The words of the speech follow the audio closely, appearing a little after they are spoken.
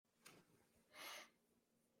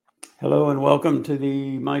Hello and welcome to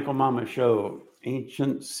the Michael Mama Show,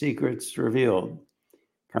 Ancient Secrets Revealed,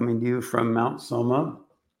 coming to you from Mount Soma,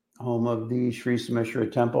 home of the Sri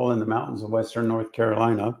Sameshwara Temple in the mountains of Western North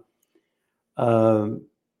Carolina.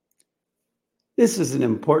 This is an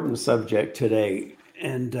important subject today,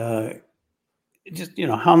 and how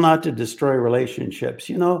not to destroy relationships.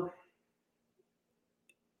 On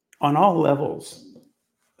all levels,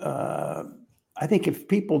 I think if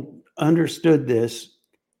people understood this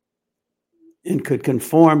and could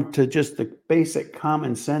conform to just the basic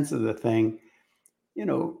common sense of the thing,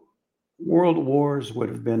 world wars would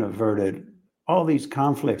have been averted. All these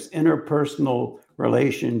conflicts, interpersonal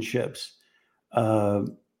relationships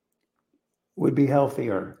would be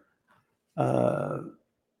healthier. And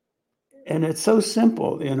it's so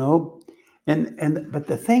simple, but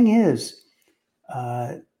the thing is,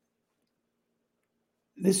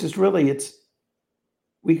 this is really,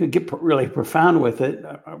 we could get really profound with it.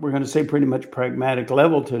 We're going to say pretty much pragmatic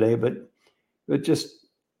level today, but just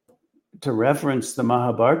to reference the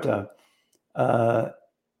Mahabharata, that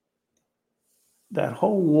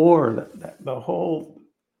whole war, the whole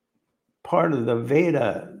part of the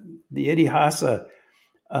Veda, the Itihasa,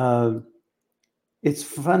 it's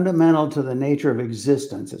fundamental to the nature of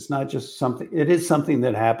existence. It's not just something, it is something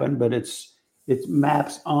that happened, but it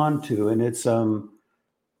maps onto, and it's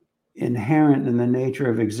inherent in the nature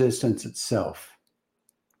of existence itself.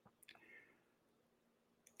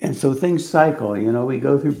 And so things cycle, we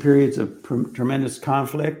go through periods of tremendous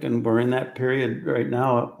conflict, and we're in that period right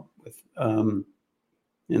now with, in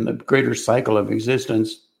the greater cycle of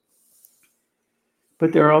existence.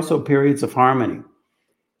 But there are also periods of harmony.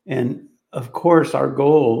 And of course, our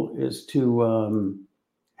goal is to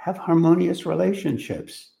have harmonious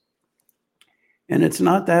relationships. And it's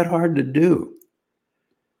not that hard to do.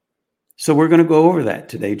 So we're going to go over that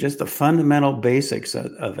today, just the fundamental basics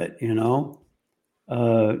of it,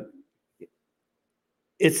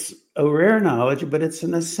 It's a rare knowledge, but it's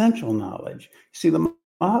an essential knowledge. See, the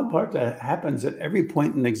Mahabharata happens at every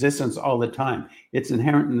point in existence all the time. It's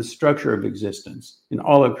inherent in the structure of existence, in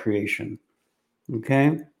all of creation.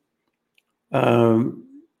 Okay? So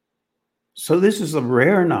this is a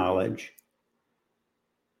rare knowledge.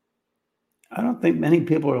 I don't think many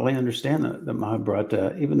people really understand the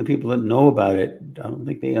Mahabharata. Even the people that know about it, I don't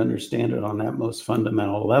think they understand it on that most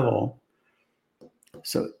fundamental level.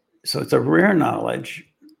 So it's a rare knowledge.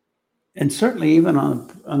 And certainly even on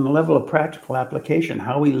the level of practical application,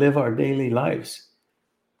 how we live our daily lives.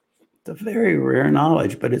 It's a very rare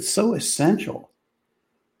knowledge, but it's so essential.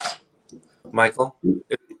 Michael,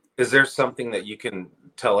 is there something that you can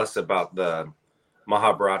tell us about the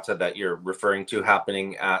Mahabharata that you're referring to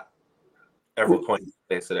happening at every point in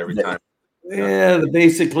space at every time? Yeah,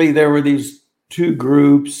 basically there were these two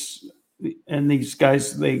groups, and these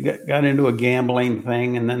guys, they got into a gambling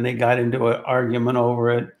thing, and then they got into an argument over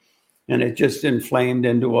it, and it just inflamed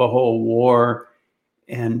into a whole war,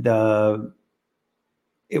 and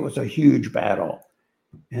it was a huge battle,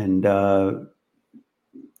 and kind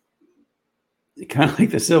of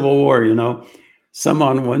like the Civil War, some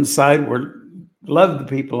on one side loved the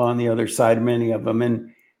people on the other side, many of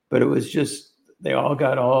them, but it was just, they all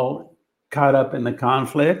got all caught up in the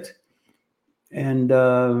conflict, and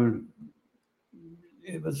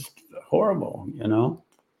it was horrible,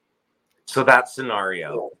 So that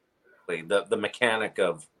scenario, the mechanic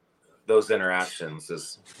of those interactions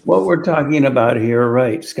is what we're talking about here,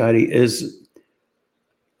 right, Scotty, is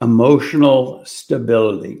emotional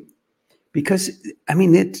stability. Because,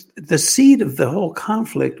 it's the seed of the whole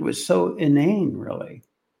conflict was so inane, really.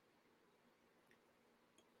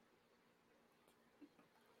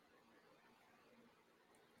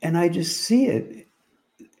 And I just see it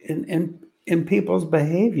in people's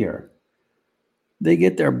behavior. They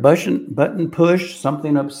get their button pushed,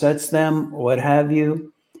 something upsets them, what have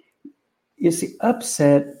you. You see,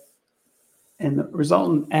 upset and the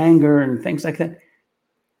resultant anger and things like that,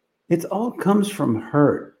 it all comes from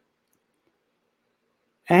hurt.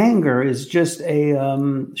 Anger is just a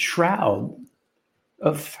shroud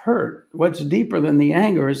of hurt. What's deeper than the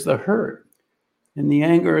anger is the hurt. And the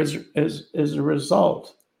anger is a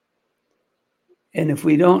result. And if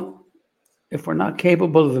we're not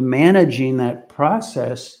capable of managing that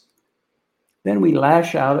process, then we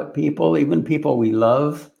lash out at people, even people we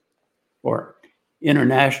love, or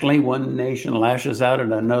internationally, one nation lashes out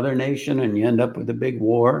at another nation, and you end up with a big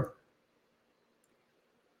war.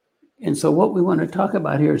 And so what we want to talk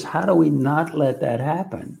about here is, how do we not let that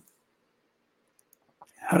happen?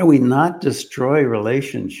 How do we not destroy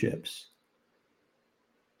relationships?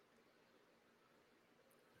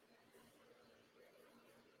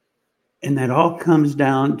 And that all comes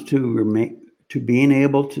down to being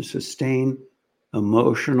able to sustain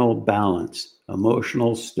emotional balance,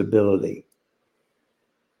 emotional stability.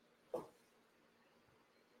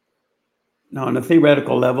 Now, on a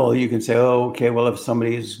theoretical level, you can say, oh, okay, well, if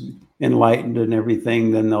somebody's enlightened and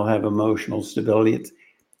everything, then they'll have emotional stability.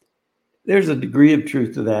 There's a degree of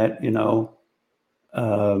truth to that,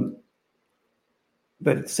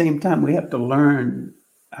 but at the same time, we have to learn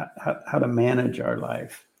how to manage our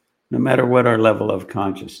life, no matter what our level of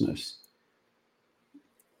consciousness.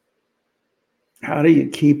 How do you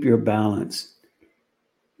keep your balance?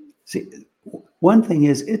 See, one thing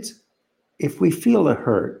is, if we feel a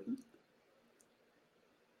hurt,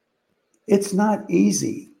 it's not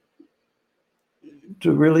easy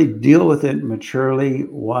to really deal with it maturely,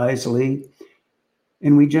 wisely,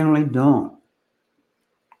 and we generally don't.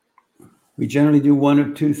 We generally do one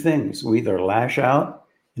of two things. We either lash out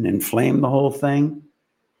and inflame the whole thing,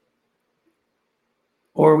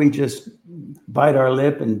 or we just bite our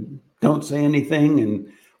lip and don't say anything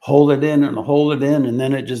and hold it in, and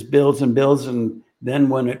then it just builds and builds, and then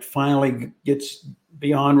when it finally gets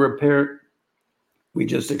beyond repair, we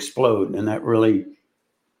just explode, and that really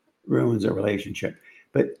ruins a relationship.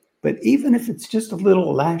 But even if it's just a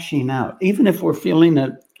little lashing out, even if we're feeling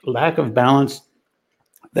a lack of balance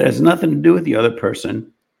that has nothing to do with the other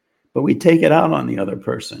person, but we take it out on the other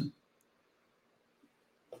person.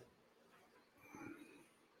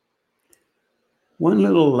 One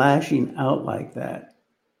little lashing out like that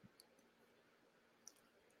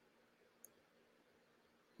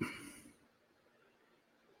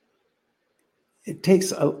it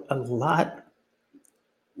takes a lot.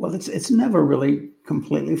 Well, it's never really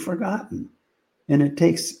completely forgotten. And it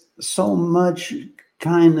takes so much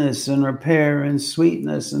kindness and repair and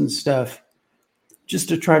sweetness and stuff just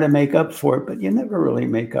to try to make up for it, but you never really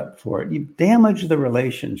make up for it. You damage the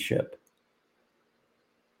relationship.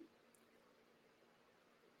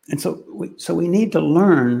 And so we need to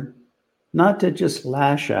learn not to just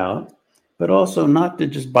lash out, but also not to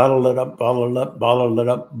just bottle it up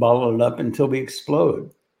until we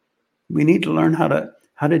explode. We need to learn how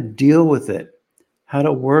to deal with it, how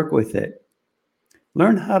to work with it.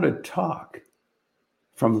 Learn how to talk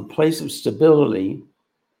from a place of stability,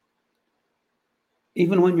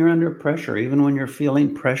 even when you're under pressure, even when you're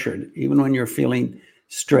feeling pressured, even when you're feeling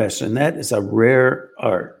stress. And that is a rare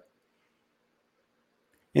art.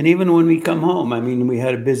 And even when we come home, I mean, we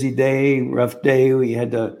had a busy day, rough day, we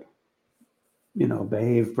had to,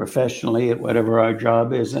 behave professionally at whatever our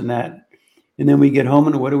job is and that. And then we get home,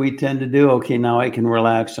 and what do we tend to do? Okay, now I can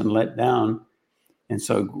relax and let down. And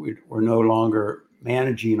so we're no longer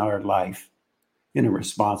managing our life in a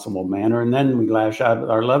responsible manner. And then we lash out at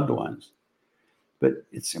our loved ones. But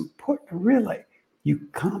it's important to realize you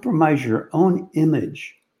compromise your own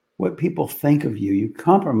image, what people think of you. You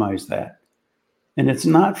compromise that. And it's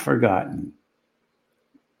not forgotten.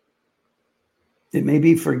 It may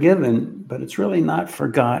be forgiven, but it's really not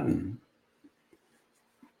forgotten.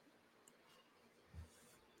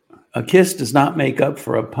 A kiss does not make up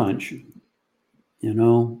for a punch.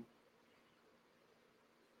 You're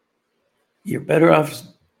better off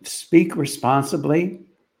speak responsibly.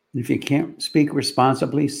 If you can't speak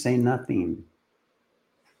responsibly, say nothing.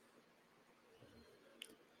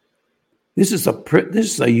 This is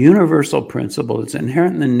a universal principle. It's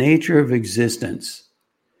inherent in the nature of existence.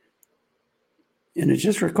 And it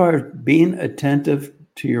just requires being attentive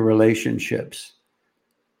to your relationships.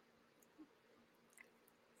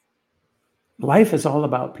 Life is all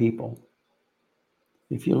about people.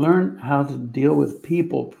 If you learn how to deal with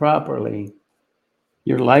people properly,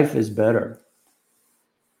 your life is better.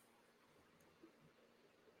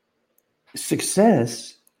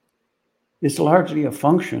 Success is largely a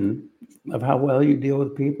function of how well you deal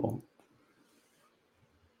with people.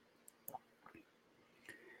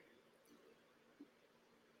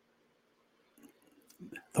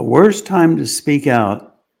 The worst time to speak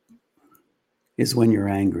out is when you're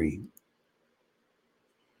angry.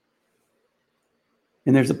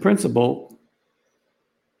 And there's a principle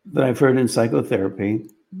that I've heard in psychotherapy.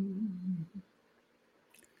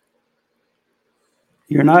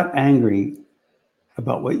 You're not angry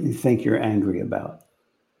about what you think you're angry about.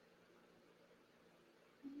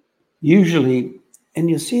 Usually, and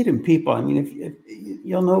you see it in people. I mean, if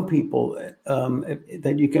you'll know people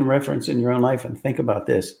that you can reference in your own life and think about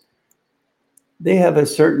this. They have a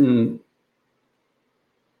certain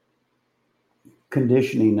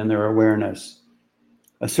conditioning in their awareness,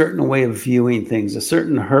 a certain way of viewing things, a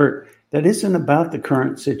certain hurt that isn't about the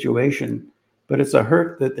current situation, but it's a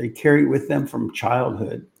hurt that they carry with them from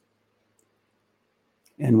childhood.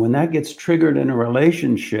 And when that gets triggered in a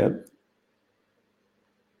relationship,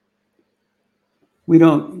 we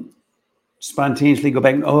don't spontaneously go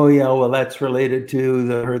back and, oh yeah, well, that's related to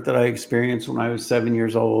the hurt that I experienced when I was 7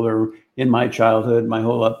 years old, or in my childhood, my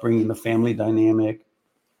whole upbringing, the family dynamic.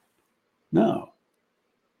 No.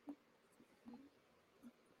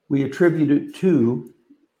 We attribute it to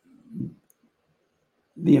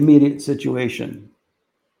the immediate situation.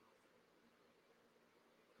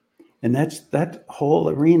 And that's that whole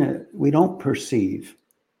arena. We don't perceive.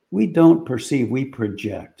 We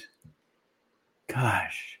project.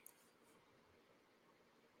 Gosh.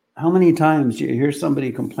 How many times do you hear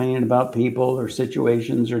somebody complaining about people or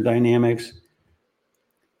situations or dynamics?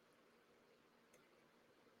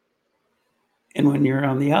 And when you're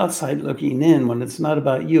on the outside looking in, when it's not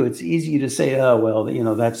about you, it's easy to say, oh, well,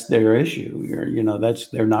 that's their issue.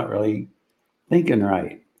 They're not really thinking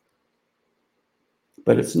right.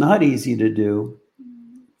 But it's not easy to do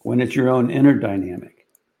when it's your own inner dynamic,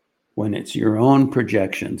 when it's your own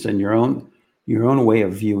projections and your own way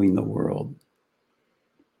of viewing the world.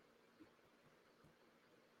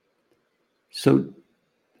 So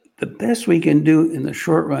the best we can do in the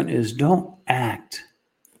short run is don't act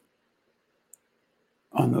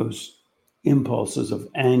on those impulses of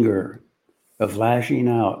anger, of lashing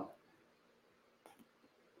out.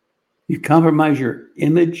 You compromise your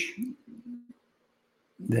image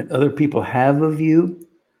that other people have of you,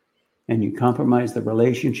 and you compromise the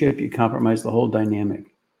relationship, you compromise the whole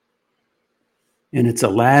dynamic. And it's a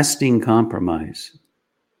lasting compromise.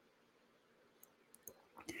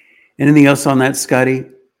 Anything else on that, Scotty?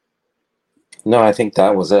 No, I think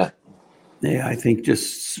that was it. Yeah, I think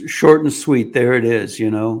just short and sweet. There it is,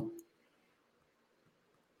 The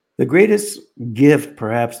greatest gift,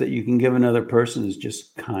 perhaps, that you can give another person is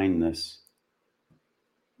just kindness.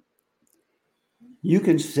 You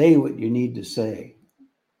can say what you need to say,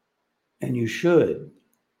 and you should.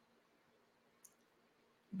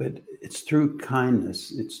 But it's through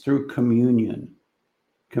kindness. It's through communion.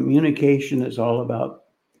 Communion is all about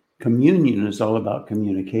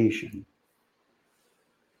communication.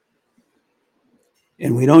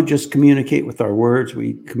 And we don't just communicate with our words,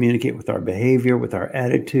 we communicate with our behavior, with our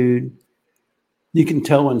attitude. You can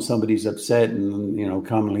tell when somebody's upset, and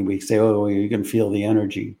commonly we say, oh, you can feel the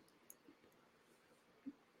energy.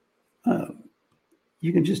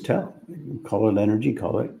 You can just tell. Call it energy,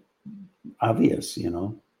 call it obvious,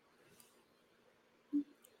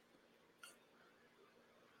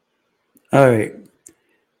 All right.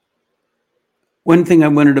 One thing I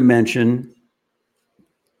wanted to mention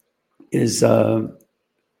is, have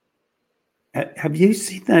you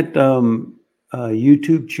seen that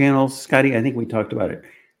YouTube channel, Scotty? I think we talked about it.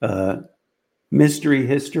 Mystery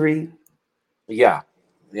History. Yeah.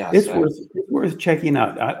 It's worth checking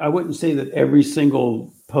out. I wouldn't say that every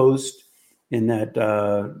single post in that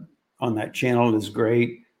on that channel is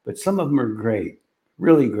great, but some of them are great,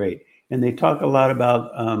 really great. And they talk a lot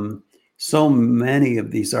about so many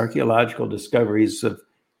of these archaeological discoveries of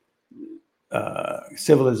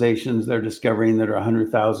civilizations they're discovering that are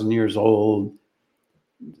 100,000 years old,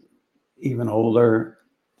 even older.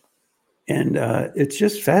 And it's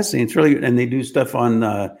just fascinating. It's really good. And they do stuff on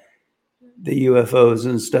the UFOs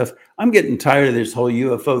and stuff. I'm getting tired of this whole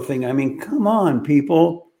UFO thing. I mean, come on,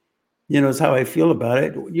 people. Is how I feel about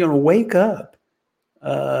it. Wake up.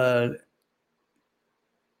 The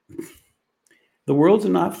world's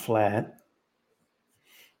not flat.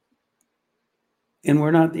 And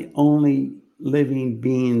we're not the only living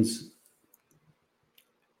beings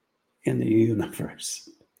in the universe.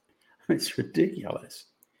 It's ridiculous.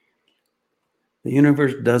 The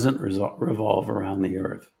universe doesn't revolve around the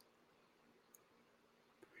earth.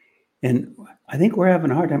 And I think we're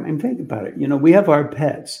having a hard time. And think about it. We have our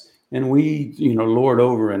pets, and we, lord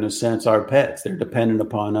over, in a sense, our pets. They're dependent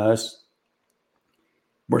upon us.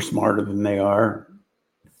 We're smarter than they are.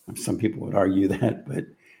 Some people would argue that, but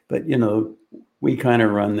we kind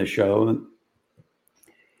of run the show.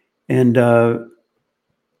 And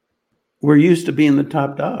we're used to being the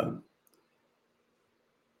top dog.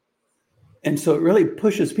 And so it really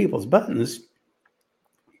pushes people's buttons.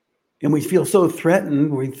 And we feel so threatened.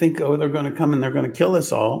 We think, oh, they're going to come and they're going to kill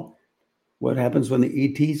us all. What happens when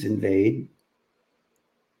the ETs invade?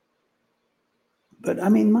 But I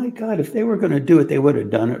mean, my God, if they were going to do it, they would have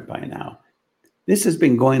done it by now. This has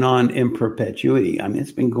been going on in perpetuity. I mean,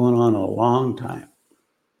 it's been going on a long time.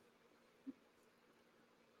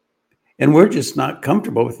 And we're just not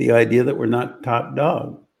comfortable with the idea that we're not top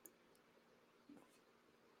dog.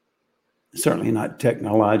 Certainly not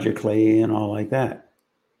technologically and all like that.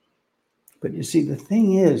 But you see, the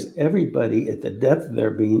thing is, everybody at the depth of their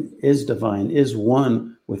being is divine, is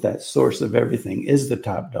one with that source of everything, is the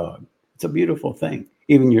top dog. It's a beautiful thing.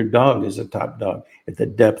 Even your dog is a top dog at the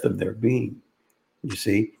depth of their being, you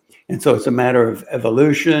see? And so it's a matter of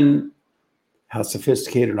evolution, how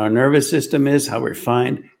sophisticated our nervous system is, how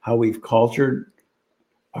refined, how we've cultured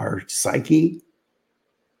our psyche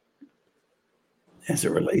as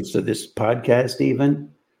it relates to this podcast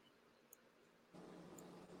even.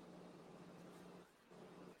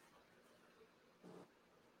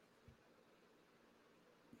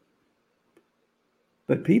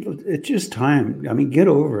 But people, it's just time. I mean, get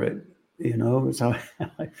over it. It's how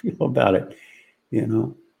I feel about it,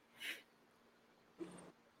 And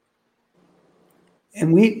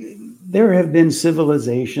there have been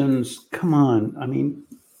civilizations, come on. I mean,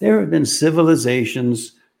 there have been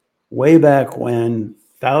civilizations way back when,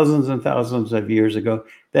 thousands and thousands of years ago,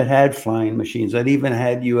 that had flying machines, that even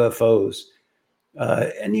had UFOs.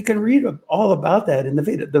 And you can read all about that in the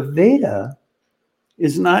Veda. The Veda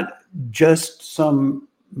is not just some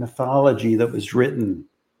mythology that was written.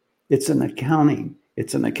 It's an accounting.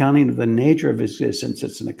 It's an accounting of the nature of existence.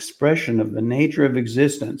 It's an expression of the nature of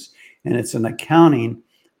existence. And it's an accounting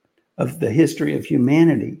of the history of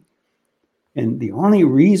humanity. And the only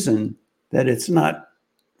reason that it's not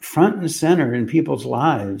front and center in people's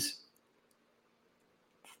lives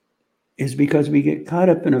is because we get caught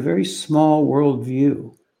up in a very small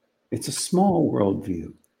worldview. It's a small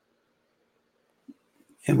worldview.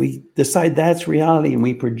 And we decide that's reality and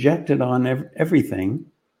we project it on everything.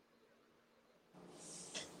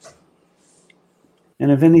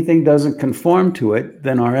 And if anything doesn't conform to it,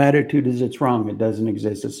 then our attitude is it's wrong. It doesn't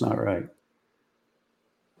exist. It's not right.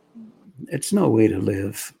 It's no way to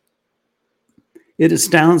live. It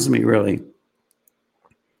astounds me, really,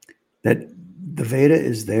 that the Veda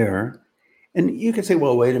is there. And you could say,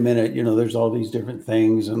 well, wait a minute, there's all these different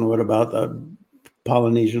things. And what about the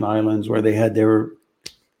Polynesian islands where they had their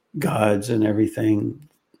gods and everything?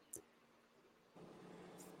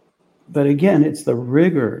 But again, it's the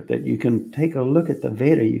rigor that you can take a look at the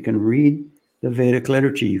Veda. You can read the Vedic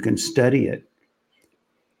literature. You can study it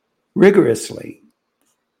rigorously.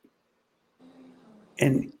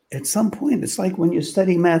 And at some point, it's like when you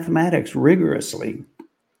study mathematics rigorously.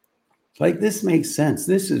 It's like, this makes sense.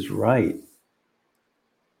 This is right.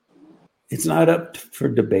 It's not up for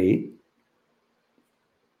debate.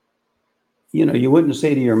 You wouldn't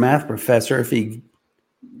say to your math professor, if he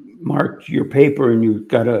marked your paper and you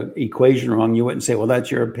got an equation wrong, you wouldn't say, well,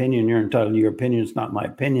 that's your opinion. You're entitled to your opinion. It's not my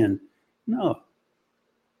opinion. No,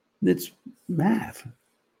 it's math.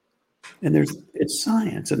 And it's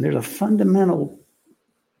science. And there's a fundamental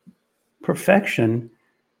perfection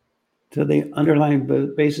to the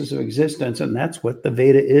underlying basis of existence. And that's what the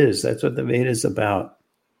Veda is. That's what the Veda is about.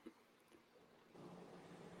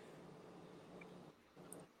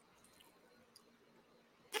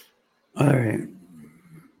 All right.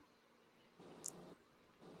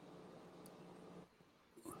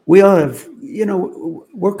 We all have,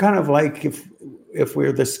 we're kind of like if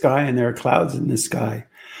we're the sky and there are clouds in the sky.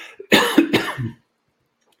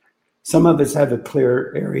 Some of us have a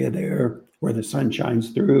clear area there where the sun shines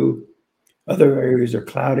through. Other areas are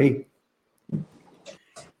cloudy.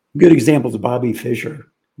 Good example is Bobby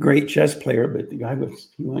Fischer, great chess player, but the guy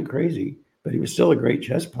he went crazy, but he was still a great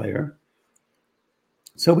chess player.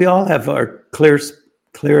 So we all have our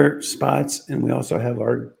clear spots, and we also have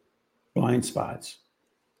our blind spots.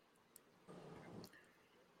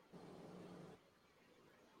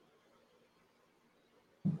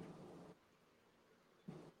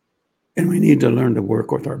 And we need to learn to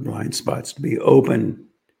work with our blind spots, to be open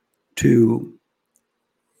to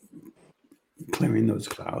clearing those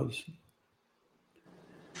clouds.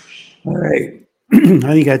 All right. I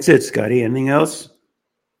think that's it, Scotty. Anything else?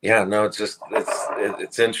 Yeah, no,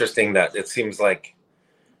 it's interesting that it seems like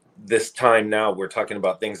this time now we're talking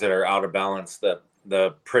about things that are out of balance, that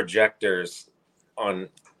the projectors on,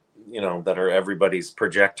 that are everybody's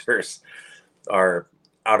projectors are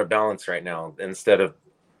out of balance right now, instead of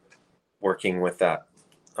working with that.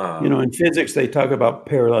 In physics, they talk about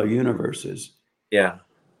parallel universes. Yeah.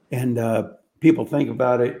 And people think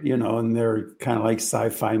about it, and they're kind of like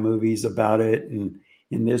sci-fi movies about it. And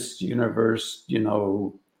in this universe,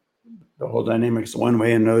 the whole dynamics one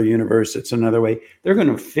way, in another universe, it's another way. They're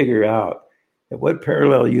going to figure out that what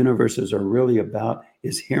parallel universes are really about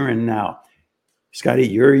is here and now. Scotty,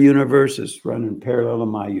 your universe is running parallel to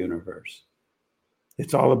my universe.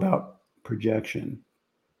 It's all about projection.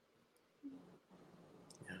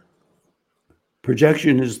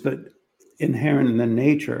 Projection is inherent in the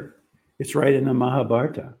nature. It's right in the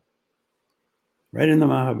Mahabharata. Right in the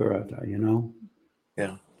Mahabharata,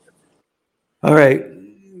 Yeah. All right,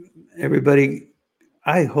 everybody.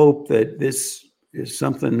 I hope that this is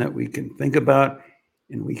something that we can think about.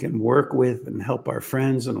 and we can work with and help our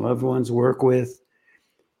friends and loved ones work with.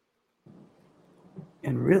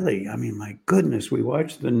 And really, I mean, my goodness, we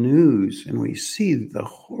watch the news and we see the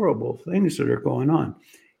horrible things that are going on.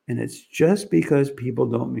 And it's just because people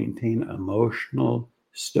don't maintain emotional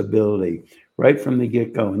stability right from the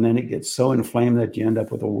get-go. And then it gets so inflamed that you end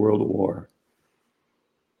up with a world war.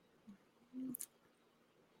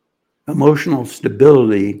 Emotional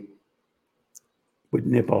stability would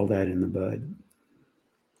nip all that in the bud.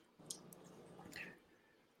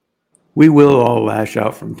 We will all lash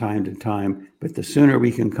out from time to time, but the sooner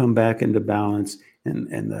we can come back into balance and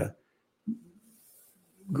the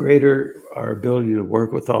greater our ability to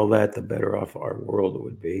work with all that, the better off our world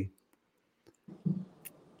would be.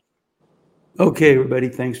 Okay, everybody,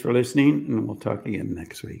 thanks for listening, and we'll talk again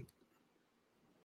next week.